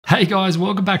Hey guys,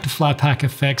 welcome back to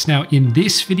flatpackfx. Now in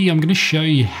this video, I'm going to show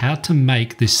you how to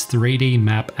make this 3D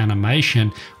map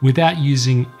animation without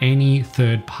using any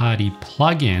third-party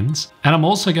plugins. And I'm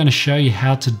also going to show you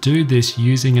how to do this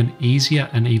using an easier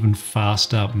and even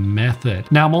faster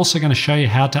method. Now I'm also going to show you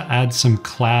how to add some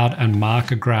cloud and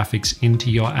marker graphics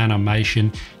into your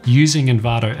animation using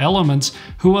Envato Elements,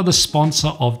 who are the sponsor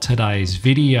of today's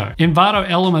video. Envato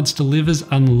Elements delivers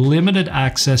unlimited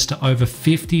access to over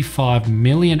 55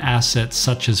 million assets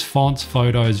such as fonts,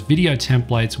 photos, video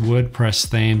templates, WordPress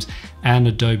themes, and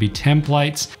Adobe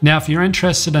templates. Now, if you're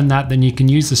interested in that, then you can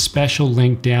use the special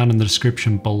link down in the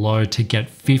description below to get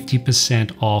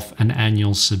 50% off an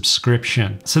annual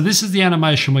subscription. So this is the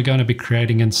animation we're going to be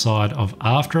creating inside of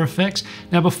After Effects.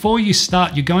 Now, before you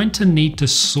start, you're going to need to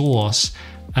source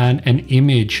an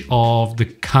image of the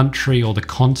country or the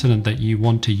continent that you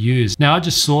want to use. Now, I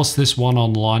just sourced this one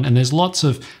online, and there's lots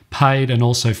of paid and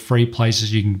also free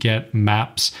places you can get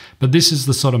maps, but this is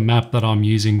the sort of map that I'm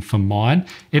using for mine.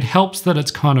 It helps that it's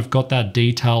kind of got that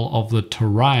detail of the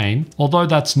terrain. Although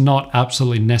that's not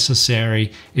absolutely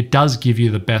necessary, it does give you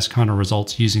the best kind of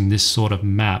results using this sort of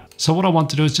map. So what I want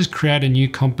to do is just create a new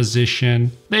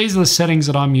composition. These are the settings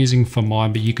that I'm using for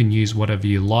mine, but you can use whatever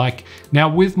you like.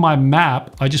 Now with my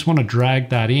map, I just want to drag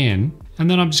that in, and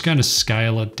then I'm just going to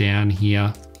scale it down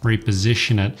here,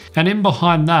 reposition it. And in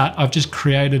behind that, I've just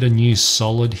created a new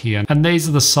solid here. And these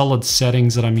are the solid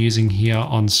settings that I'm using here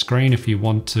on screen if you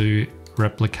want to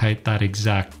replicate that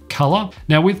exact color.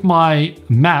 Now with my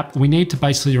map, we need to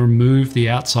basically remove the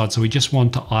outside. So we just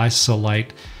want to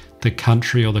isolate the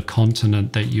country or the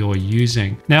continent that you're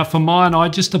using. Now for mine, I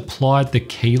just applied the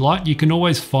key light. You can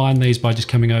always find these by just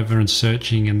coming over and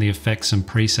searching in the effects and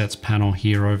presets panel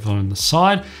here over on the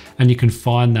side, and you can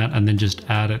find that and then just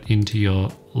add it into your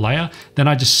layer. Then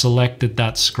I just selected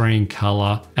that screen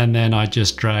color, and then I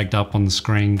just dragged up on the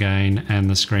screen gain and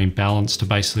the screen balance to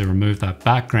basically remove that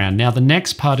background. Now the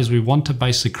next part is we want to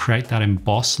basically create that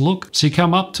emboss look. So you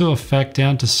come up to effect,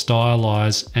 down to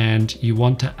stylize, and you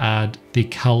want to add the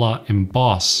color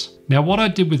emboss. Now what I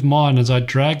did with mine is I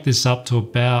dragged this up to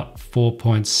about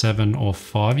 4.7 or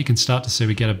 5. You can start to see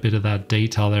we get a bit of that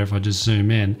detail there if I just zoom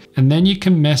in. And then you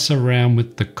can mess around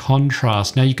with the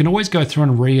contrast. Now you can always go through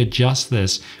and readjust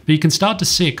this, but you can start to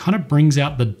see it kind of brings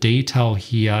out the detail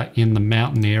here in the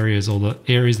mountain areas or the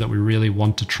areas that we really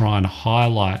want to try and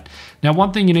highlight. Now,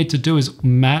 one thing you need to do is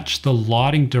match the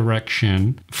lighting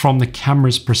direction from the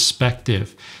camera's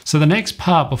perspective. So the next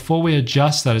part before we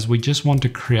adjust that is we just want to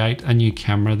create a new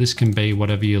camera. This can be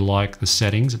whatever you like, the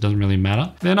settings, it doesn't really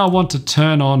matter. Then I want to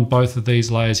turn on both of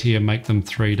these layers here, make them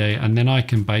 3D, and then I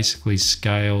can basically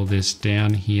scale this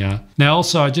down here. Now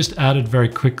also I just added very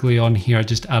quickly on here, I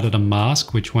just added a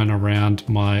mask which went around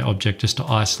my object just to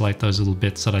isolate those little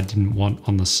bits that I didn't want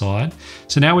on the side.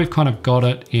 So now we've kind of got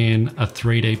it in a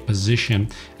 3D position.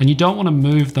 And you don't want to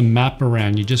move the map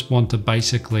around, you just want to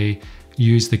basically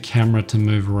use the camera to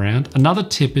move around. Another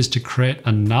tip is to create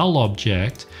a null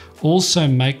object, also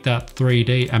make that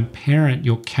 3D and parent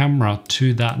your camera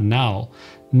to that null.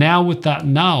 Now with that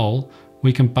null,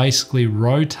 we can basically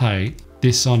rotate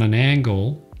this on an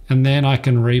angle, and then I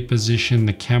can reposition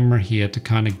the camera here to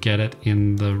kind of get it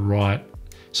in the right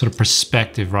sort of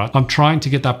perspective, right? I'm trying to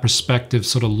get that perspective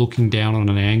sort of looking down on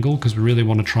an angle because we really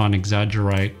want to try and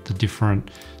exaggerate the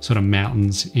different sort of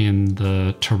mountains in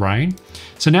the terrain.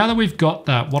 So now that we've got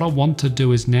that, what I want to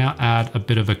do is now add a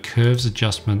bit of a curves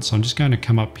adjustment. So I'm just going to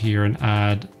come up here and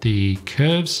add the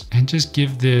curves and just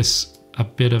give this a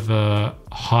bit of a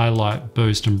highlight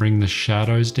boost and bring the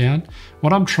shadows down.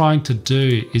 What I'm trying to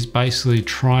do is basically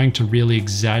trying to really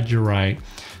exaggerate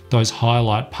those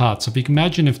highlight parts. So if you can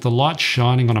imagine if the light's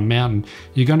shining on a mountain,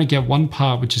 you're going to get one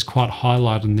part which is quite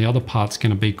highlighted and the other part's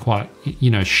going to be quite,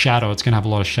 shadow. It's going to have a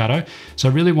lot of shadow. So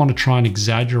I really want to try and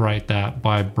exaggerate that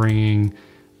by bringing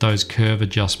those curve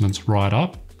adjustments right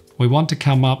up. We want to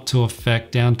come up to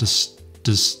effect, down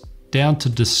to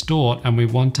distort, and we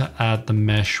want to add the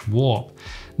mesh warp.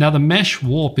 Now the mesh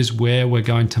warp is where we're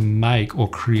going to make or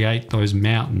create those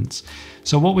mountains.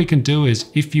 So what we can do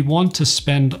is, if you want to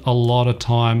spend a lot of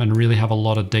time and really have a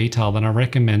lot of detail, then I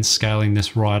recommend scaling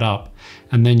this right up.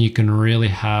 And then you can really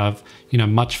have,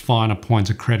 much finer points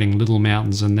of creating little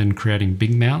mountains and then creating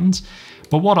big mountains.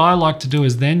 But what I like to do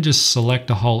is then just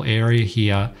select a whole area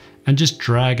here and just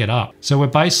drag it up. So we're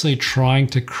basically trying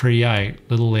to create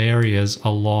little areas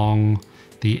along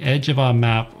the edge of our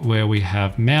map where we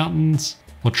have mountains.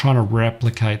 We're trying to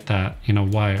replicate that in a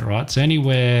way, right? So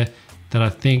anywhere that I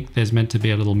think there's meant to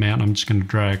be a little mountain, I'm just going to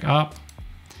drag up.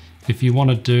 If you want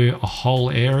to do a whole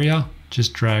area,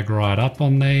 just drag right up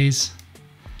on these.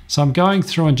 So I'm going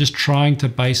through and just trying to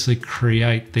basically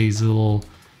create these little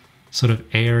sort of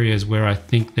areas where I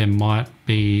think there might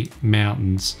be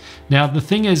mountains. Now, the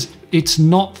thing is, it's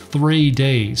not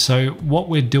 3D. So what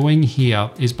we're doing here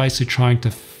is basically trying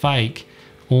to fake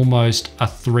almost a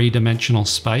three-dimensional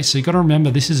space. So you got to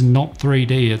remember, this is not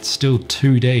 3D, it's still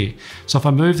 2D. So if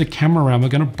I move the camera around, we're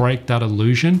going to break that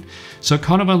illusion. So it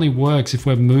kind of only works if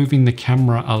we're moving the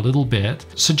camera a little bit.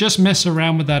 So just mess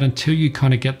around with that until you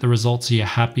kind of get the results that you're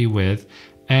happy with.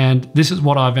 And this is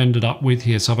what I've ended up with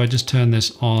here. So if I just turn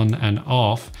this on and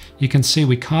off, you can see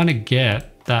we kind of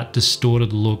get that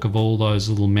distorted look of all those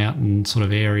little mountain sort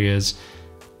of areas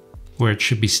where it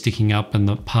should be sticking up and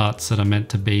the parts that are meant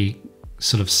to be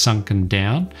sort of sunken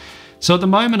down. So at the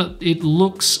moment it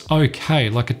looks okay,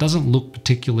 like it doesn't look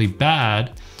particularly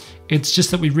bad. It's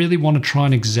just that we really want to try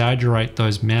and exaggerate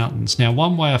those mountains. Now,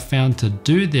 one way I found to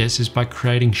do this is by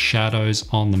creating shadows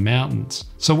on the mountains.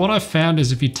 So what I found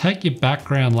is if you take your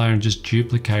background layer and just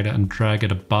duplicate it and drag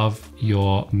it above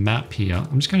your map here,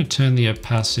 I'm just going to turn the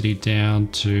opacity down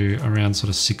to around sort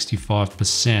of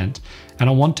 65%. And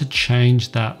I want to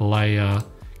change that layer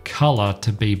color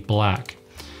to be black.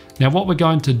 Now, what we're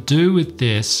going to do with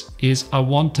this is I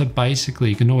want to basically,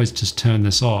 you can always just turn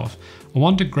this off. I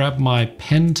want to grab my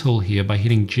pen tool here by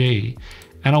hitting G,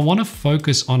 and I want to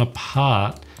focus on a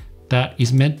part that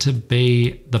is meant to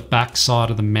be the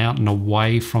backside of the mountain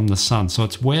away from the sun. So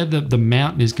it's where the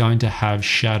mountain is going to have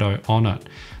shadow on it.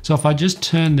 So if I just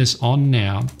turn this on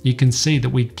now, you can see that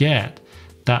we get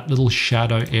that little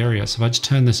shadow area. So if I just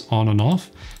turn this on and off,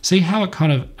 see how it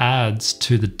kind of adds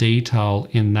to the detail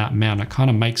in that mountain. It kind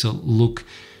of makes it look,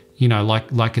 you know,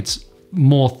 like it's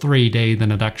more 3D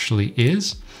than it actually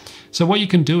is. So what you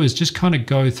can do is just kind of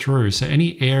go through. So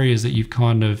any areas that you've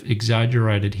kind of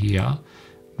exaggerated here,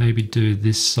 maybe do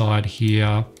this side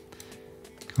here,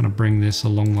 kind of bring this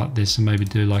along like this, and maybe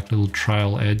do like a little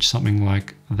trail edge, something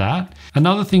like that.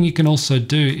 Another thing you can also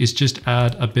do is just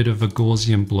add a bit of a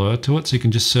Gaussian blur to it. So you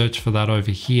can just search for that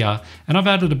over here. And I've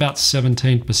added about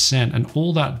 17%. And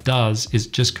all that does is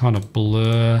just kind of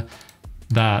blur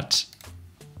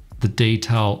the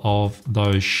detail of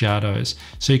those shadows.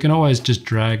 So you can always just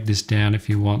drag this down if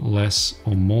you want less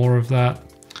or more of that.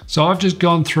 So I've just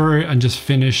gone through and just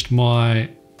finished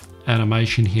my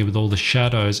animation here with all the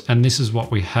shadows, and this is what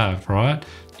we have, right?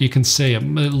 You can see it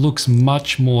looks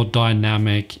much more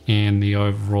dynamic in the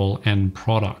overall end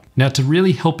product. Now, to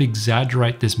really help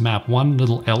exaggerate this map, one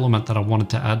little element that I wanted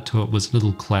to add to it was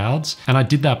little clouds. And I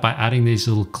did that by adding these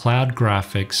little cloud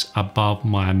graphics above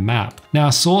my map. Now, I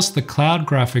sourced the cloud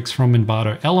graphics from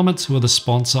Envato Elements, who are the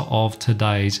sponsor of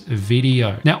today's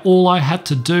video. Now, all I had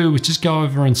to do was just go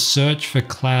over and search for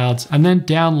clouds and then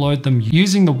download them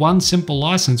using the one simple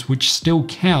license, which still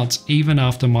counts even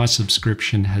after my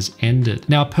subscription has ended.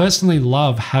 Now, I personally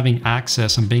love having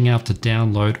access and being able to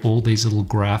download all these little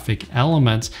graphic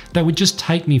elements that would just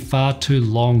take me far too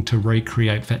long to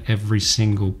recreate for every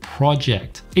single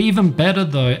project. Even better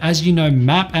though, as you know,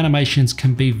 map animations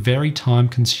can be very time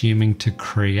consuming to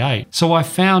create. So I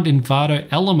found Envato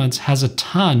Elements has a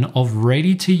ton of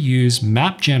ready to use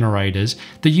map generators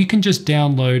that you can just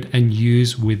download and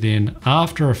use within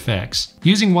After Effects.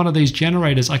 Using one of these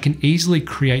generators, I can easily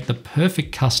create the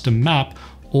perfect custom map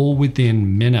all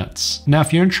within minutes. Now,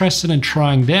 if you're interested in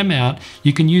trying them out,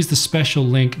 you can use the special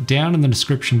link down in the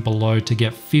description below to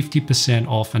get 50%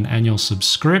 off an annual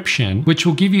subscription, which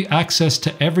will give you access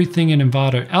to everything in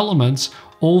Envato Elements,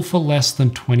 all for less than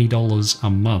 $20 a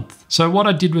month. So what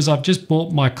I did was I've just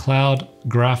bought my cloud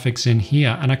graphics in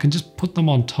here, and I can just put them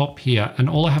on top here, and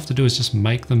all I have to do is just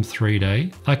make them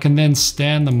 3D. I can then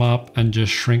stand them up and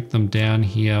just shrink them down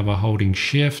here by holding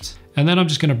Shift. And then I'm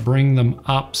just going to bring them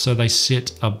up so they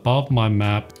sit above my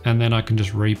map, and then I can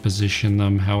just reposition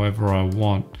them however I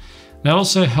want. That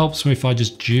also helps me if I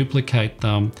just duplicate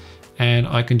them, and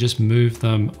I can just move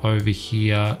them over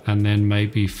here and then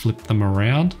maybe flip them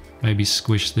around. Maybe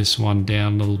squish this one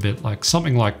down a little bit, like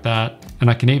something like that. And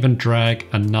I can even drag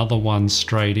another one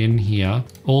straight in here.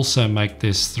 Also make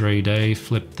this 3D,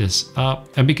 flip this up.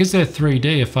 And because they're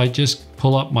 3D, if I just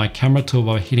pull up my camera tool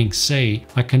by hitting C,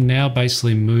 I can now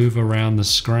basically move around the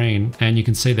screen, and you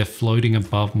can see they're floating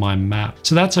above my map.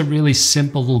 So that's a really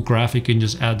simple little graphic you can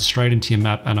just add straight into your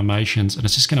map animations, and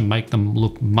it's just gonna make them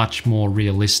look much more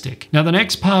realistic. Now, the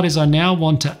next part is I now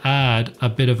want to add a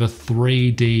bit of a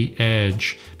 3D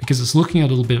edge because it's looking a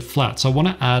little bit flat. So I want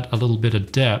to add a little bit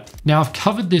of depth. Now, I've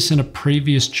covered this in a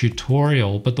previous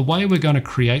tutorial, but the way we're going to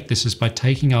create this is by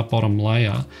taking our bottom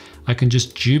layer. I can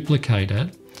just duplicate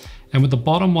it. And with the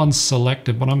bottom one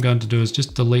selected, what I'm going to do is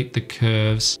just delete the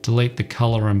curves, delete the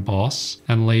color emboss,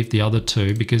 and leave the other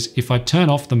two, because if I turn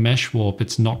off the mesh warp,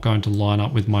 it's not going to line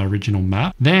up with my original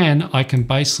map. Then I can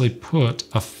basically put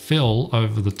a fill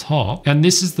over the top. And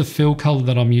this is the fill color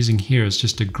that I'm using here. It's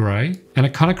just a gray. And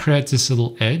it kind of creates this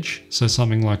little edge. So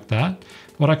something like that.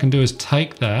 What I can do is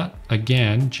take that,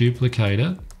 again, duplicate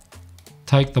it,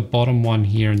 take the bottom one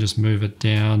here and just move it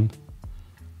down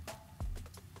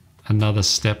another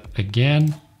step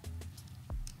again.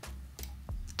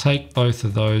 Take both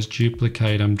of those,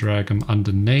 duplicate them, drag them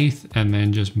underneath, and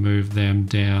then just move them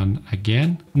down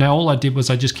again. Now all I did was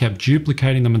I just kept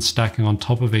duplicating them and stacking on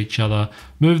top of each other,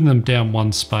 moving them down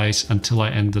one space until I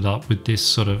ended up with this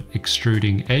sort of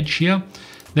extruding edge here.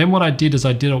 Then what I did is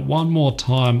I did it one more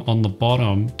time on the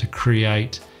bottom to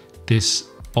create this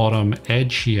bottom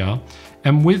edge here.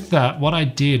 And with that, what I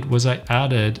did was I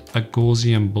added a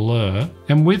Gaussian blur.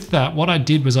 And with that, what I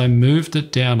did was I moved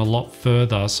it down a lot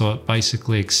further. So it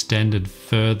basically extended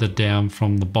further down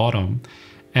from the bottom.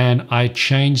 And I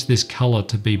changed this color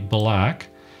to be black.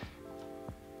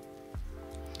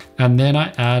 And then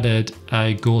I added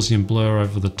a Gaussian blur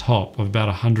over the top of about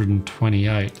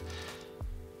 128.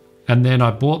 And then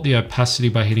I brought the opacity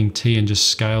by hitting T and just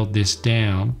scaled this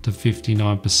down to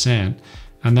 59%.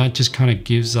 And that just kind of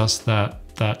gives us that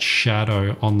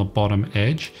shadow on the bottom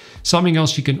edge. Something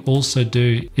else you can also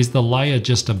do is the layer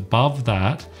just above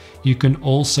that. You can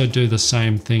also do the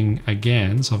same thing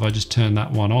again. So if I just turn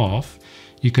that one off,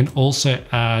 you can also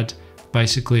add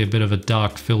basically a bit of a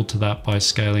dark fill to that by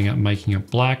scaling it, making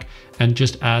it black, and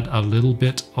just add a little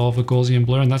bit of a Gaussian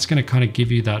blur. And that's going to kind of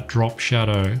give you that drop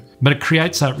shadow, but it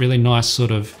creates that really nice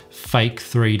sort of fake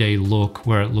 3D look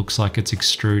where it looks like it's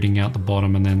extruding out the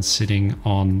bottom and then sitting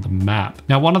on the map.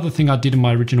 Now, one other thing I did in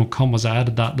my original comp was I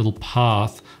added that little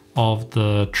path of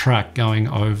the track going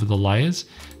over the layers.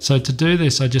 So to do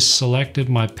this, I just selected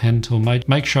my pen tool,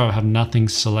 make sure I have nothing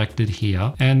selected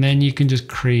here. And then you can just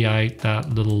create that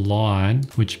little line,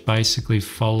 which basically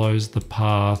follows the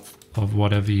path of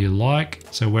whatever you like.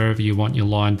 So wherever you want your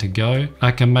line to go,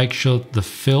 I can make sure the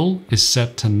fill is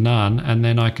set to none, and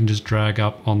then I can just drag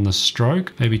up on the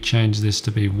stroke, maybe change this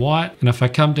to be white. And if I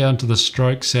come down to the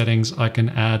stroke settings, I can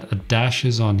add a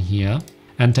dashes on here.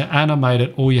 And to animate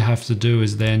it, all you have to do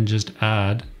is then just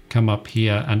come up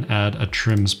here and add a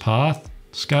trims path,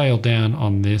 scale down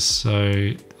on this,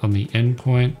 so on the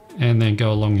endpoint, and then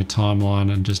go along your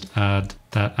timeline and just add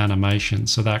that animation.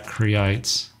 So that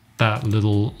creates that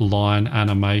little line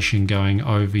animation going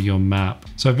over your map.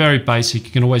 So very basic, you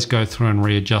can always go through and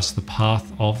readjust the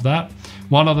path of that.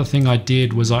 One other thing I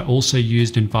did was I also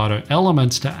used Envato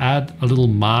Elements to add a little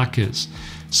markers.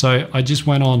 So I just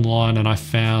went online and I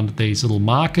found these little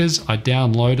markers, I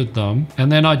downloaded them,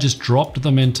 and then I just dropped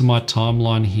them into my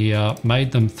timeline here,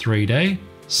 made them 3D,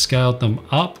 scaled them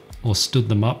up or stood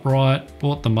them upright,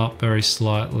 brought them up very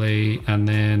slightly, and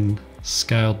then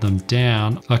scaled them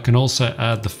down. I can also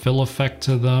add the fill effect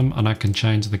to them, and I can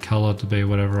change the color to be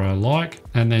whatever I like,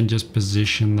 and then just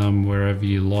position them wherever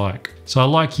you like. So I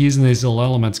like using these little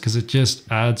elements because it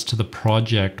just adds to the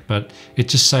project, but it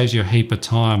just saves you a heap of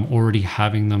time already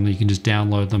having them. You can just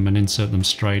download them and insert them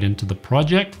straight into the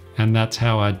project. And that's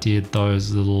how I did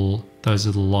those little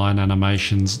line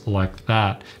animations like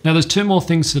that. Now there's two more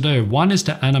things to do. One is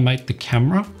to animate the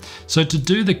camera. So to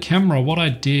do the camera, what I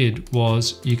did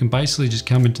was you can basically just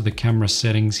come into the camera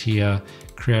settings here,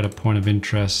 create a point of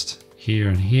interest here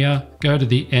and here, go to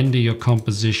the end of your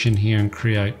composition here and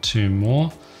create two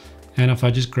more. And if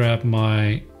I just grab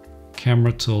my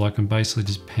camera tool, I can basically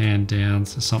just pan down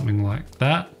to something like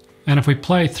that. And if we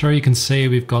play through, you can see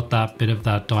we've got that bit of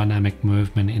that dynamic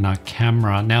movement in our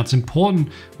camera. Now it's important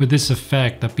with this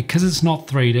effect that because it's not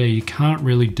 3D, you can't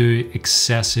really do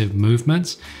excessive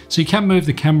movements. So you can move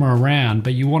the camera around,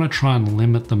 but you want to try and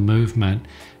limit the movement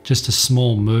just to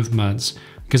small movements,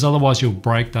 because otherwise you'll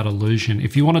break that illusion.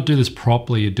 If you want to do this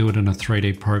properly, you do it in a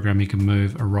 3D program, you can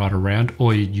move right around,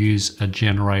 or you use a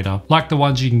generator like the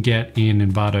ones you can get in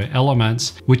Envato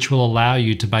Elements, which will allow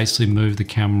you to basically move the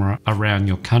camera around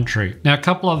your country. Now, a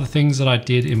couple other things that I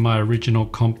did in my original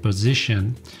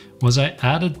composition was I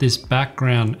added this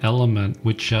background element,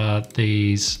 which are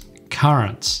these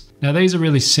currents. Now these are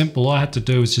really simple. All I had to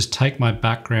do was just take my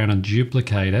background and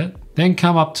duplicate it, then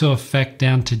come up to Effect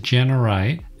down to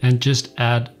Generate, and just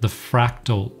add the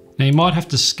fractal. Now you might have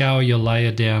to scale your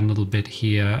layer down a little bit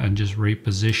here and just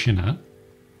reposition it.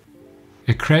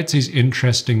 It creates these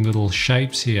interesting little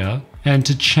shapes here. And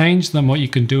to change them, what you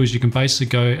can do is you can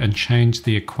basically go and change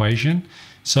the equation.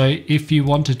 So if you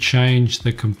want to change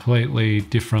the completely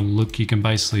different look, you can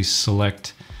basically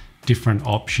select different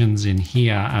options in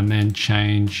here and then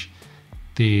change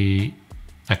the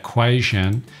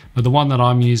equation, but the one that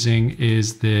I'm using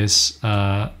is this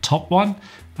top one,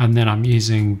 and then I'm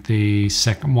using the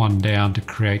second one down to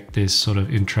create this sort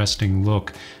of interesting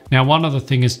look. Now, one other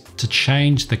thing is to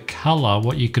change the color.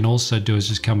 What you can also do is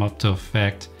just come up to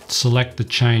Effect, select the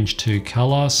change to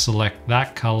color, select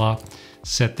that color,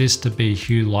 set this to be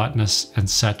hue, lightness, and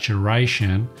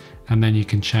saturation, and then you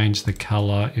can change the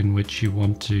color in which you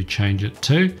want to change it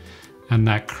to, and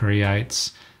that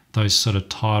creates those sort of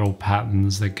tidal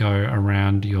patterns that go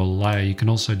around your layer. You can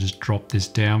also just drop this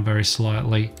down very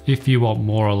slightly if you want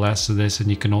more or less of this, and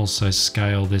you can also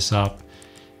scale this up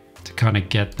to kind of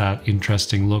get that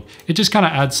interesting look. It just kind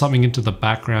of adds something into the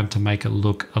background to make it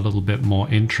look a little bit more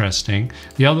interesting.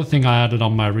 The other thing I added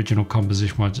on my original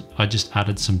composition was I just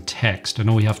added some text, and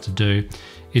all you have to do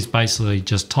is basically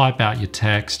just type out your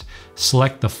text,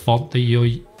 select the font that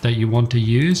you want to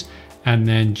use, and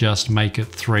then just make it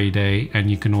 3D,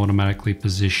 and you can automatically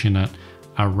position it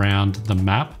around the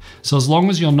map. So as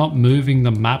long as you're not moving the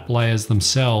map layers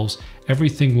themselves,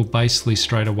 everything will basically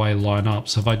straight away line up.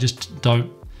 So if I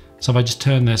just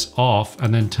turn this off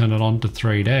and then turn it on to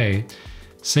 3D,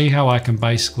 see how I can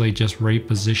basically just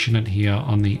reposition it here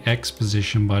on the X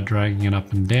position by dragging it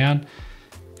up and down,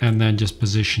 and then just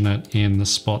position it in the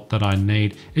spot that I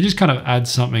need. It just kind of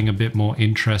adds something a bit more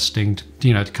interesting to,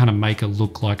 to kind of make it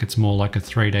look like it's more like a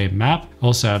 3D map.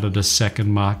 Also added a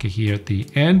second marker here at the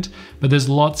end, but there's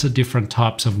lots of different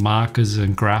types of markers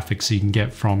and graphics you can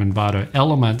get from Envato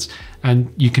Elements,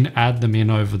 and you can add them in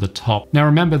over the top. Now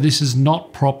remember, this is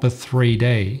not proper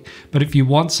 3D, but if you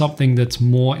want something that's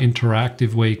more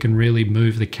interactive where you can really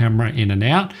move the camera in and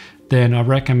out, then I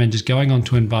recommend just going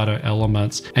onto Envato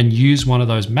Elements and use one of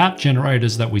those map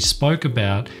generators that we spoke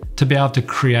about to be able to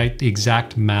create the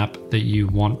exact map that you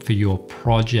want for your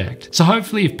project. So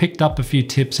hopefully you've picked up a few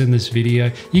tips in this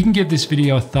video. You can give this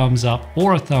video a thumbs up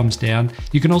or a thumbs down.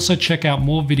 You can also check out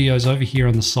more videos over here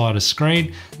on the side of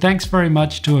screen. Thanks very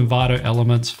much to Envato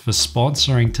Elements for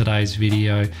sponsoring today's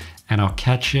video, and I'll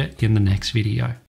catch you in the next video.